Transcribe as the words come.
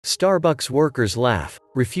Starbucks workers laugh,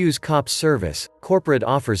 refuse cops service, corporate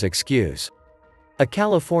offers excuse. A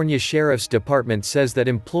California Sheriff's Department says that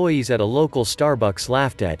employees at a local Starbucks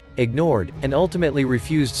laughed at, ignored, and ultimately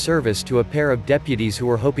refused service to a pair of deputies who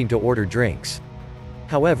were hoping to order drinks.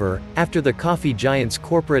 However, after the coffee giant's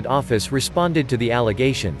corporate office responded to the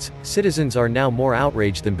allegations, citizens are now more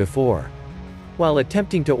outraged than before. While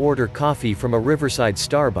attempting to order coffee from a Riverside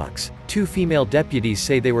Starbucks, two female deputies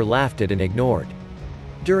say they were laughed at and ignored.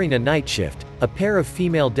 During a night shift, a pair of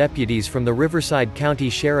female deputies from the Riverside County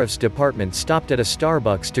Sheriff's Department stopped at a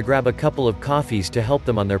Starbucks to grab a couple of coffees to help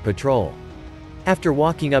them on their patrol. After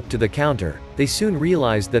walking up to the counter, they soon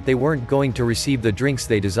realized that they weren't going to receive the drinks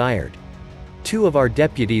they desired. Two of our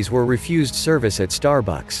deputies were refused service at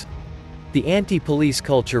Starbucks. The anti-police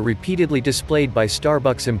culture repeatedly displayed by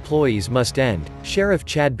Starbucks employees must end, Sheriff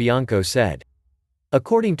Chad Bianco said.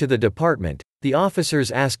 According to the department, the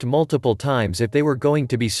officers asked multiple times if they were going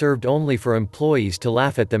to be served only for employees to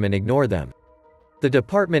laugh at them and ignore them. The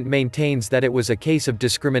department maintains that it was a case of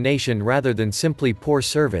discrimination rather than simply poor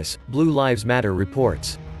service, Blue Lives Matter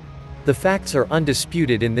reports. The facts are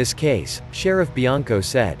undisputed in this case, Sheriff Bianco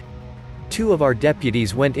said. Two of our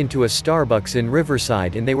deputies went into a Starbucks in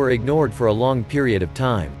Riverside and they were ignored for a long period of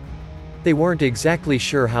time. They weren't exactly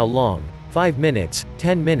sure how long, 5 minutes,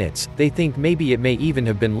 10 minutes, they think maybe it may even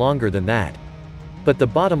have been longer than that. But the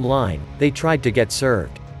bottom line, they tried to get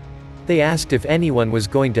served. They asked if anyone was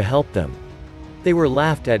going to help them. They were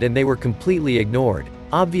laughed at and they were completely ignored,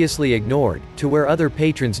 obviously ignored, to where other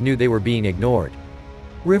patrons knew they were being ignored.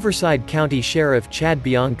 Riverside County Sheriff Chad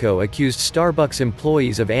Bianco accused Starbucks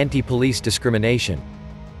employees of anti-police discrimination.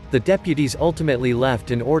 The deputies ultimately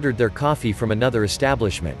left and ordered their coffee from another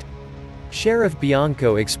establishment. Sheriff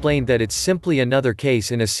Bianco explained that it's simply another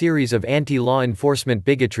case in a series of anti-law enforcement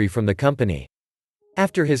bigotry from the company.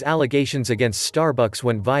 After his allegations against Starbucks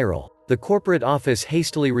went viral, the corporate office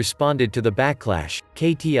hastily responded to the backlash,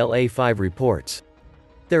 KTLA-5 reports.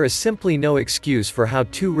 There is simply no excuse for how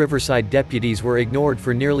two Riverside deputies were ignored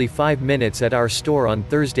for nearly 5 minutes at our store on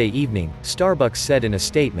Thursday evening, Starbucks said in a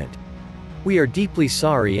statement. We are deeply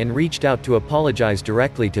sorry and reached out to apologize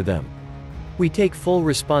directly to them. We take full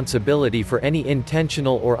responsibility for any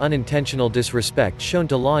intentional or unintentional disrespect shown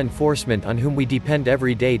to law enforcement on whom we depend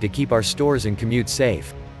every day to keep our stores and commute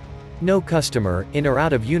safe. No customer, in or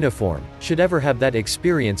out of uniform, should ever have that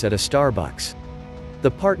experience at a Starbucks.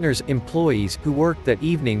 The partner's employees who worked that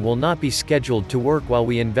evening will not be scheduled to work while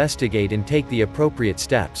we investigate and take the appropriate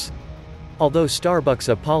steps. Although Starbucks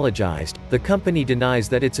apologized, the company denies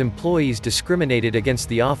that its employees discriminated against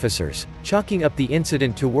the officers, chalking up the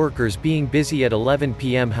incident to workers being busy at 11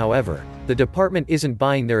 p.m. However, the department isn't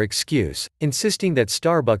buying their excuse, insisting that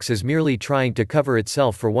Starbucks is merely trying to cover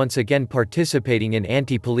itself for once again participating in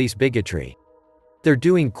anti-police bigotry. They're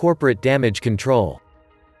doing corporate damage control.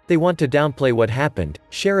 They want to downplay what happened,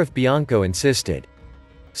 Sheriff Bianco insisted.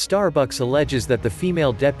 Starbucks alleges that the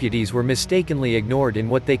female deputies were mistakenly ignored in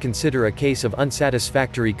what they consider a case of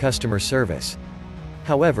unsatisfactory customer service.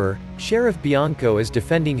 However, Sheriff Bianco is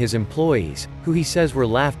defending his employees, who he says were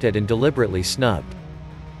laughed at and deliberately snubbed.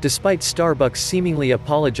 Despite Starbucks seemingly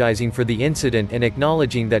apologizing for the incident and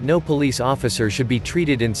acknowledging that no police officer should be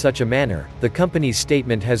treated in such a manner, the company's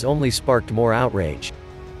statement has only sparked more outrage.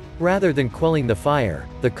 Rather than quelling the fire,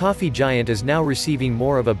 the coffee giant is now receiving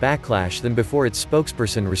more of a backlash than before its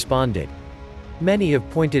spokesperson responded. Many have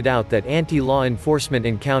pointed out that anti-law enforcement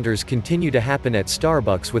encounters continue to happen at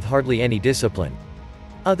Starbucks with hardly any discipline.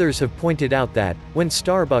 Others have pointed out that, when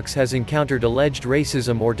Starbucks has encountered alleged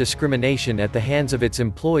racism or discrimination at the hands of its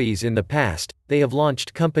employees in the past, they have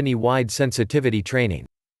launched company-wide sensitivity training.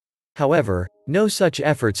 However, no such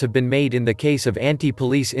efforts have been made in the case of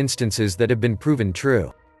anti-police instances that have been proven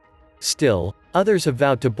true. Still, others have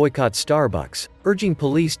vowed to boycott Starbucks, urging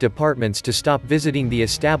police departments to stop visiting the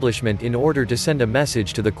establishment in order to send a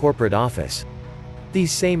message to the corporate office.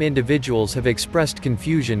 These same individuals have expressed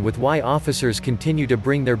confusion with why officers continue to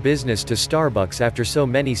bring their business to Starbucks after so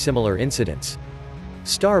many similar incidents.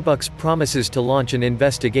 Starbucks promises to launch an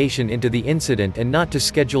investigation into the incident and not to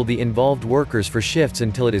schedule the involved workers for shifts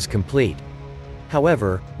until it is complete.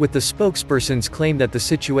 However, with the spokesperson's claim that the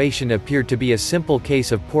situation appeared to be a simple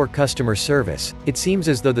case of poor customer service, it seems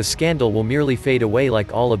as though the scandal will merely fade away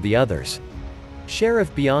like all of the others.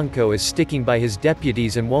 Sheriff Bianco is sticking by his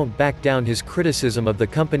deputies and won't back down his criticism of the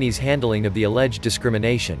company's handling of the alleged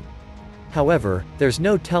discrimination. However, there's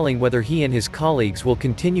no telling whether he and his colleagues will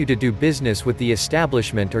continue to do business with the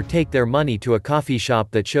establishment or take their money to a coffee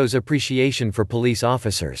shop that shows appreciation for police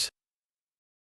officers.